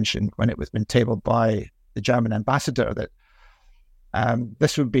Convention, when it was been tabled by the German ambassador, that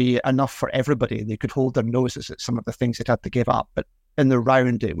this would be enough for everybody. They could hold their noses at some of the things they'd had to give up, but in the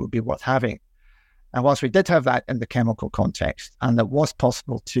round, it would be worth having. And whilst we did have that in the chemical context, and it was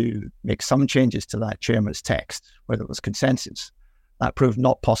possible to make some changes to that chairman's text, where there was consensus, that proved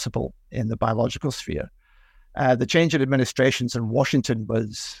not possible in the biological sphere. The change in administrations in Washington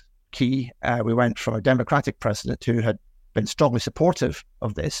was key. We went from a Democratic president who had been strongly supportive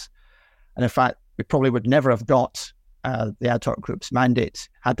of this. And in fact, we probably would never have got the ad hoc group's mandate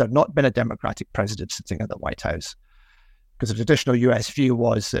had there not been a Democratic president sitting at the White House. Because the traditional US view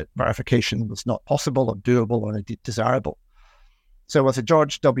was that verification was not possible or doable or indeed desirable. So with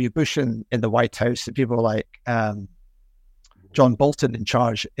George W. Bush in the White House, people like John Bolton in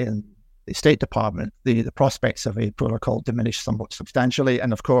charge in the State Department, the prospects of a protocol diminished somewhat substantially.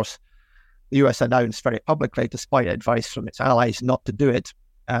 And of course, the US announced very publicly, despite advice from its allies not to do it,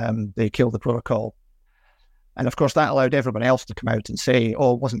 they killed the protocol. And of course, that allowed everyone else to come out and say,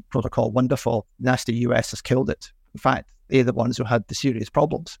 oh, wasn't protocol wonderful? Nasty US has killed it. In fact, they're the ones who had the serious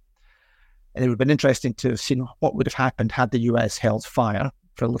problems. And it would have been interesting to have seen what would have happened had the US held fire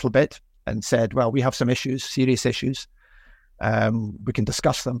for a little bit and said, well, we have some issues, serious issues. We can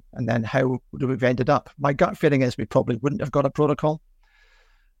discuss them. And then how would we have ended up? My gut feeling is we probably wouldn't have got a protocol.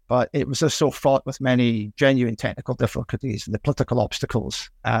 But it was just so fraught with many genuine technical difficulties, and the political obstacles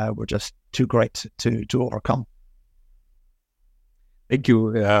were just too great to overcome. Thank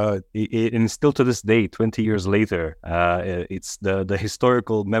you. And still to this day, 20 years later, it's the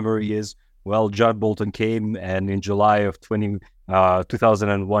historical memory is, well, John Bolton came, and in July of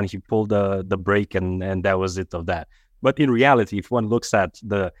 2001, he pulled the brake, and that was it of that. But in reality, if one looks at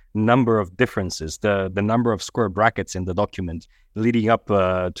the number of differences, the number of square brackets in the document leading up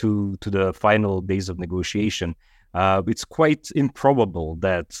to the final days of negotiation, it's quite improbable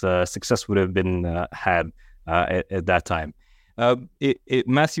that success would have been had at that time.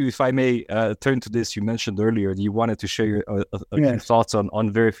 Matthew, if I may turn to this, you mentioned earlier that you wanted to share your thoughts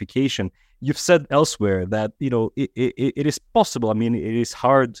on verification. You've said elsewhere that it is possible. I mean, it is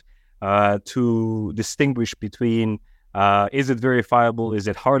hard to distinguish between is it verifiable, is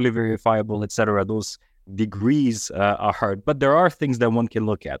it hardly verifiable, etc. Those degrees are hard, but there are things that one can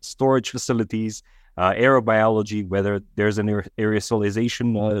look at: storage facilities, aerobiology, whether there's an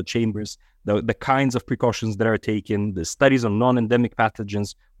aerosolization chambers, the kinds of precautions that are taken, the studies on non-endemic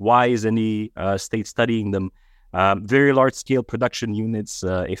pathogens, why is any state studying them, very large-scale production units,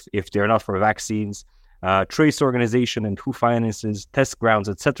 if they're not for vaccines, trace organization and who finances, test grounds,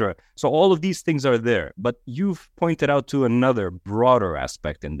 etc. So all of these things are there, but you've pointed out to another broader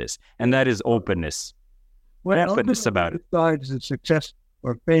aspect in this, and that is openness. Openness about it. Besides the success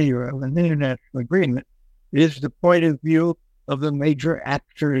or failure of an international agreement is the point of view of the major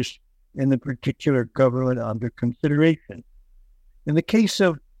actors in the particular government under consideration. In the case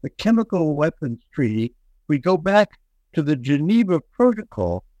of the Chemical Weapons Treaty, we go back to the Geneva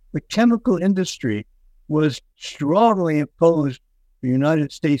Protocol. The chemical industry was strongly opposed to the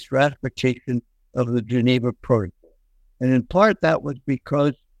United States ratification of the Geneva Protocol. And in part, that was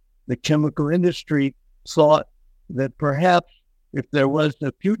because the chemical industry thought that perhaps if there was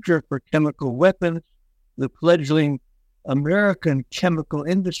a future for chemical weapons, the fledgling American chemical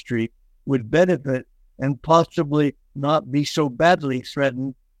industry would benefit and possibly not be so badly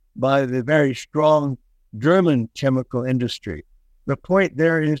threatened by the very strong German chemical industry. The point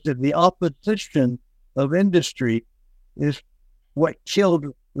there is that the opposition of industry is what killed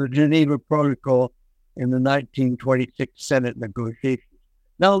the Geneva Protocol in the 1926 Senate negotiations.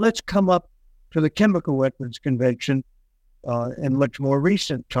 Now let's come up to the Chemical Weapons Convention in much more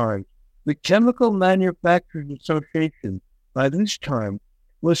recent times. The Chemical Manufacturers Association, by this time,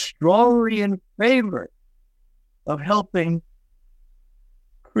 was strongly in favor of helping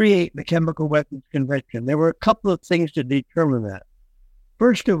create the Chemical Weapons Convention? There were a couple of things to determine that.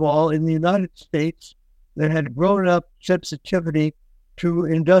 First of all, in the United States, there had grown up sensitivity to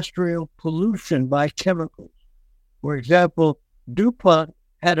industrial pollution by chemicals. For example, DuPont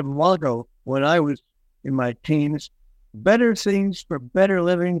had a motto when I was in my teens, better things for better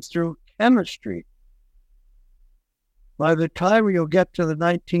living through chemistry. By the time you'll get to the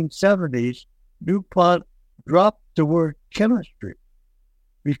 1970s, DuPont dropped the word chemistry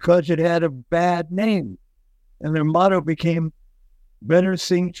because it had a bad name. And their motto became better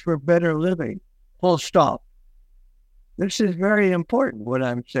things for better living. Full stop. This is very important, what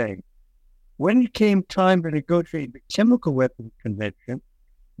I'm saying. When it came time to negotiate the Chemical Weapons Convention,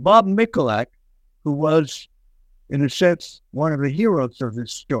 Bob Michalak, who was, in a sense, one of the heroes of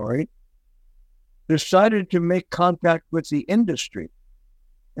this story, decided to make contact with the industry.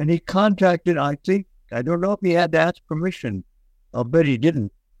 And he contacted, I don't know if he had to ask permission. I'll bet he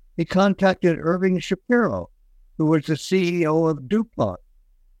didn't. He contacted Irving Shapiro, who was the CEO of DuPont.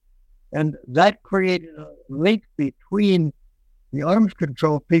 And that created a link between the arms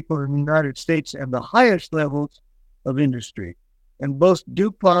control people in the United States and the highest levels of industry. And both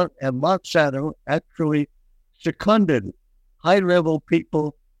DuPont and Monsanto actually seconded high-level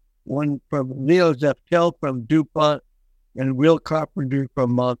people, one from Leo Zeftel from DuPont and Will Carpenter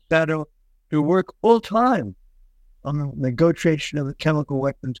from Monsanto, to work full-time on the negotiation of the Chemical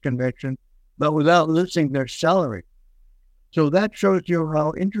Weapons Convention, but without losing their salary. So that shows you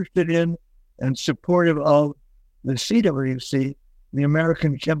how interested in and supportive of the CWC the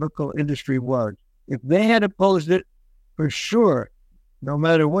American chemical industry was. If they had opposed it, for sure, no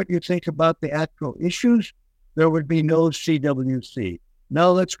matter what you think about the actual issues, there would be no CWC.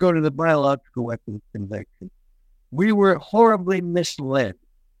 Now let's go to the Biological Weapons Convention. We were horribly misled.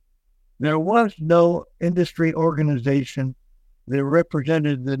 There was no industry organization that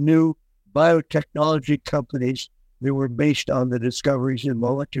represented the new biotechnology companies that were based on the discoveries in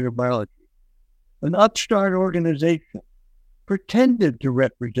molecular biology. An upstart organization pretended to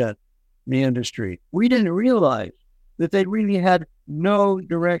represent the industry. We didn't realize that they really had no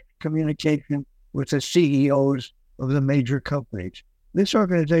direct communication with the CEOs of the major companies. This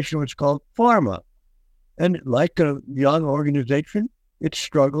organization was called Pharma. And like a young organization, it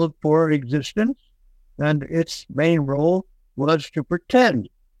struggled for existence, and its main role was to pretend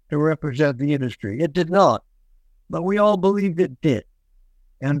to represent the industry. It did not, but we all believed it did.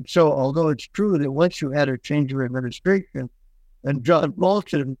 And so, although it's true that once you had a change of administration and John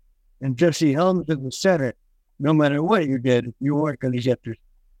Bolton and Jesse Helms in the Senate, no matter what you did, you weren't going to get this.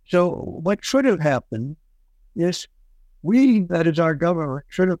 So what should have happened is we, that is our government,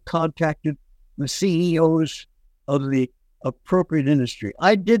 should have contacted the CEOs of the appropriate industry.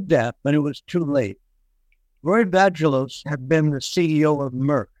 I did that, but it was too late. Roy Vagelos had been the CEO of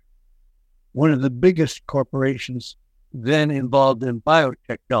Merck, one of the biggest corporations then involved in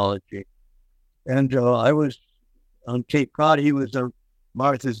biotechnology. And I was on Cape Cod. He was on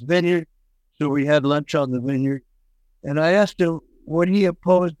Martha's Vineyard. So we had lunch on the vineyard. And I asked him, would he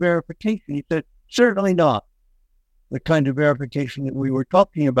oppose verification? He said, certainly not. The kind of verification that we were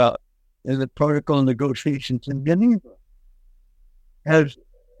talking about in the protocol negotiations in Geneva. Has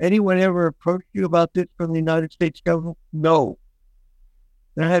anyone ever approached you about this from the United States government? No.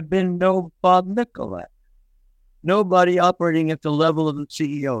 There had been no Bob Michalak. Nobody operating at the level of the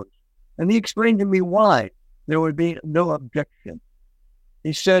CEOs. And he explained to me why there would be no objection.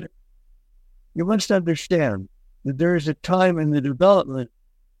 He said, you must understand that there is a time in the development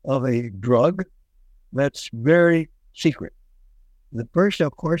of a drug that's very secret. The first,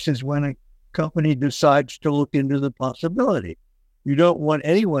 of course, is when a company decides to look into the possibility. You don't want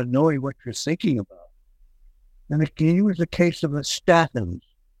anyone knowing what you're thinking about. And he was the case of the statins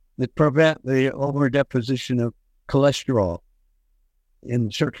that prevent the overdeposition of cholesterol in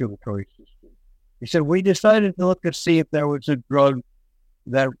the circulatory system. He said, we decided to look to see if there was a drug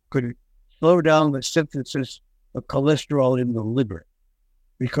that could slow down the synthesis of cholesterol in the liver.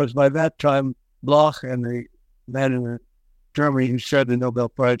 Because by that time, Bloch and the man in Germany who shared the Nobel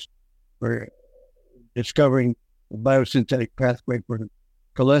Prize for discovering the biosynthetic pathway for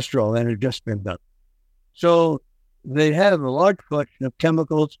cholesterol, and it had just been done. So they had a large collection of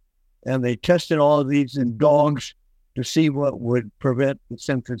chemicals, and they tested all of these in dogs to see what would prevent the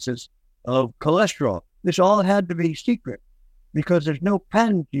synthesis of cholesterol. This all had to be secret because there's no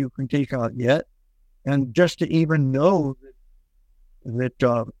patent you can take out yet. And just to even know that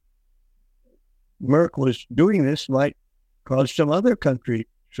Merck was doing this might cause some other country,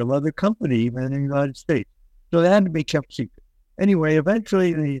 some other company, even in the United States. So they had to be kept secret. Anyway,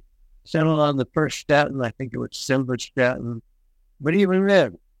 eventually they settled on the first statin. I think it was simvastatin But even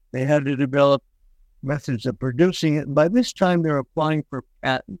then, they had to develop methods of producing it. And by this time, they're applying for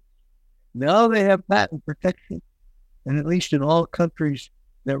patents. Now they have patent protection. And at least in all countries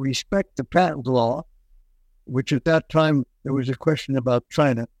that respect the patent law, which at that time there was a question about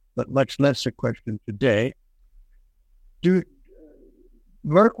China, but much less a question today,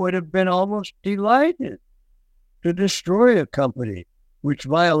 Merck would have been almost delighted to destroy a company which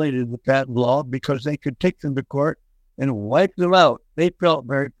violated the patent law because they could take them to court and wipe them out. They felt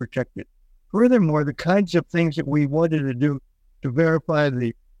very protected. Furthermore, the kinds of things that we wanted to do to verify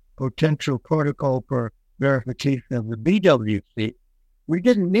the potential protocol for verification of the BWC, we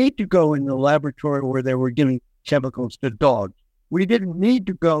didn't need to go in the laboratory where they were giving chemicals to dogs. We didn't need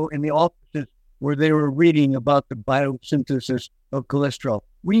to go in the offices where they were reading about the biosynthesis of cholesterol.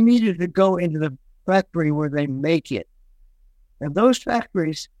 We needed to go into the factory where they make it. And those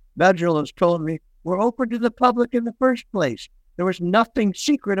factories, Vagelos told me, were open to the public in the first place. There was nothing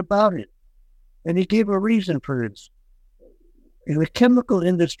secret about it. And he gave a reason for this. In the chemical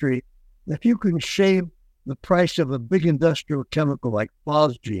industry, if you can shave the price of a big industrial chemical like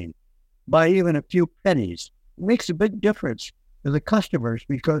phosgene by even a few pennies, it makes a big difference to the customers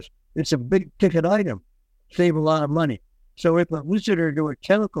because it's a big ticket item, save a lot of money. So if a visitor to a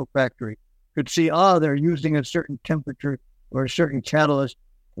chemical factory could see, they're using a certain temperature or a certain catalyst,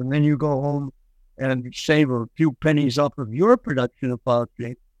 and then you go home and save a few pennies off of your production of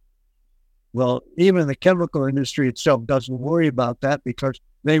phosgene, well, even the chemical industry itself doesn't worry about that because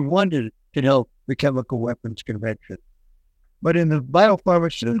they wanted to help the Chemical Weapons Convention. But in the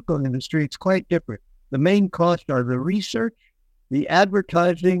biopharmaceutical industry, it's quite different. The main costs are the research, the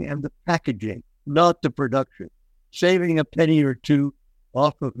advertising, and the packaging, not the production. Saving a penny or two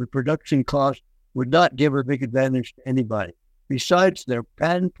off of the production cost would not give a big advantage to anybody. Besides, they're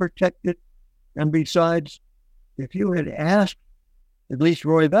patent protected. And besides, if you had asked, at least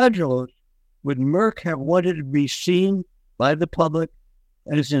Roy Vagelos, would Merck have wanted to be seen by the public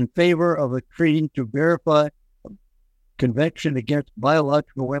as in favor of a treaty to verify a convention against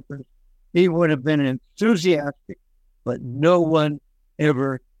biological weapons? He would have been enthusiastic, but no one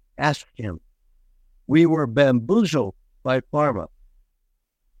ever asked him. We were bamboozled by pharma.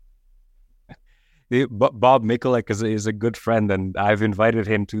 Bob Mikulek is a good friend, and I've invited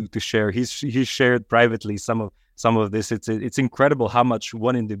him to share. He's shared privately some of this. It's incredible how much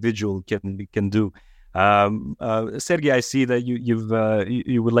one individual can do. Sergey, I see that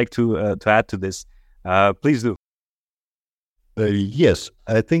you would like to add to this. Please do. Yes,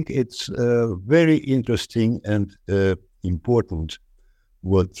 I think it's very interesting and important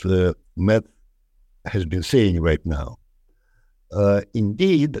what Matt has been saying right now.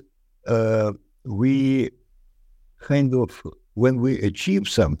 Indeed, we kind of, when we achieve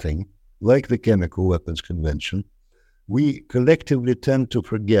something like the Chemical Weapons Convention, we collectively tend to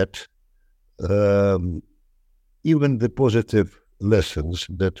forget even the positive lessons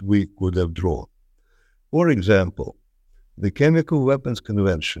that we could have drawn. For example, the Chemical Weapons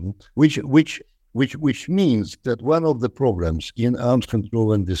Convention, which means that one of the programs in arms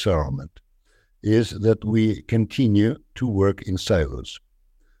control and disarmament is that we continue to work in silos.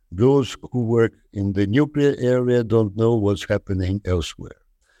 Those who work in the nuclear area don't know what's happening elsewhere.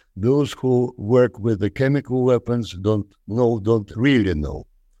 Those who work with the chemical weapons don't really know.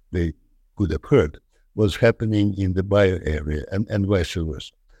 They could have heard what's happening in the bio area and vice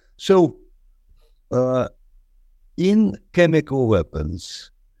versa. So, in chemical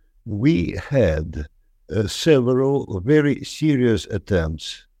weapons, we had several very serious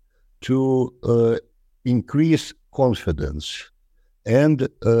attempts to increase confidence and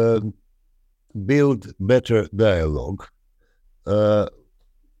build better dialogue.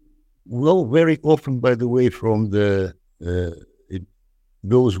 Very often, by the way, from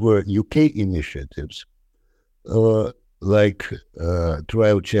those were UK initiatives, like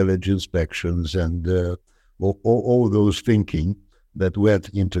trial challenge inspections and all those thinking that went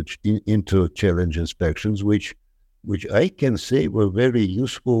into challenge inspections, which I can say were very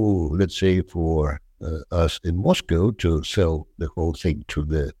useful, let's say, for us in Moscow to sell the whole thing to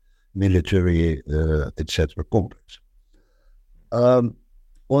the military, etc. complex.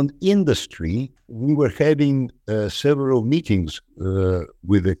 On industry, we were having several meetings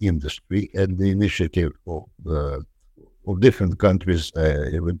with the industry and the initiative of different countries.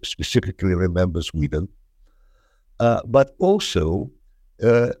 I specifically remember Sweden. But also,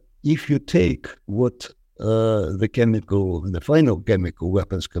 if you take what the final Chemical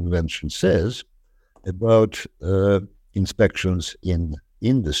Weapons Convention says about inspections in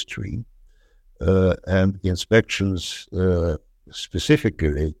industry and inspections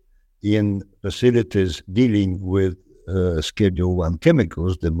specifically in facilities dealing with Schedule 1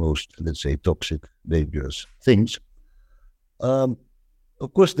 chemicals, the most, let's say, toxic, dangerous things. Of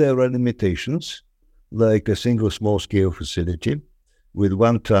course, there are limitations, like a single small-scale facility with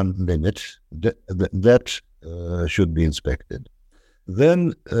 1 ton limit. That should be inspected.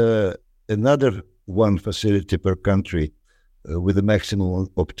 Then another one facility per country with a maximum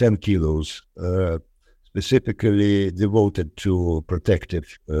of 10 kilos, specifically devoted to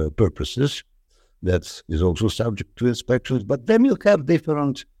protective purposes. That is also subject to inspections. But then you have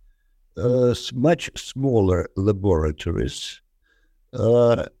different, much smaller laboratories,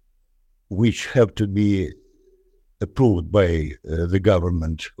 which have to be approved by the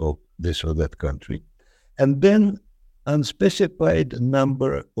government of this or that country. And then unspecified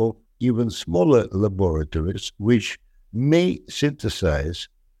number of even smaller laboratories which may synthesize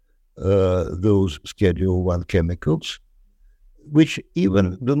those Schedule 1 chemicals, which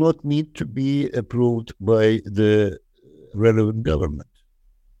even do not need to be approved by the relevant government.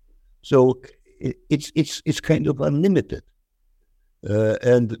 So it's kind of unlimited.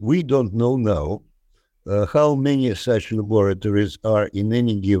 And we don't know now how many such laboratories are in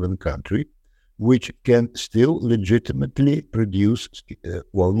any given country which can still legitimately produce,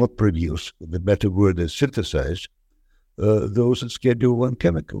 not produce, the better word is synthesize, those Schedule 1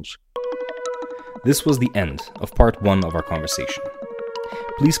 chemicals. This was the end of part 1 of our conversation.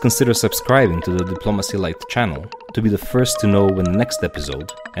 Please consider subscribing to the Diplomacy Light channel to be the first to know when the next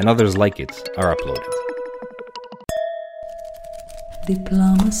episode and others like it are uploaded.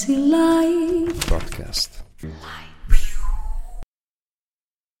 Diplomacy Light. Broadcast.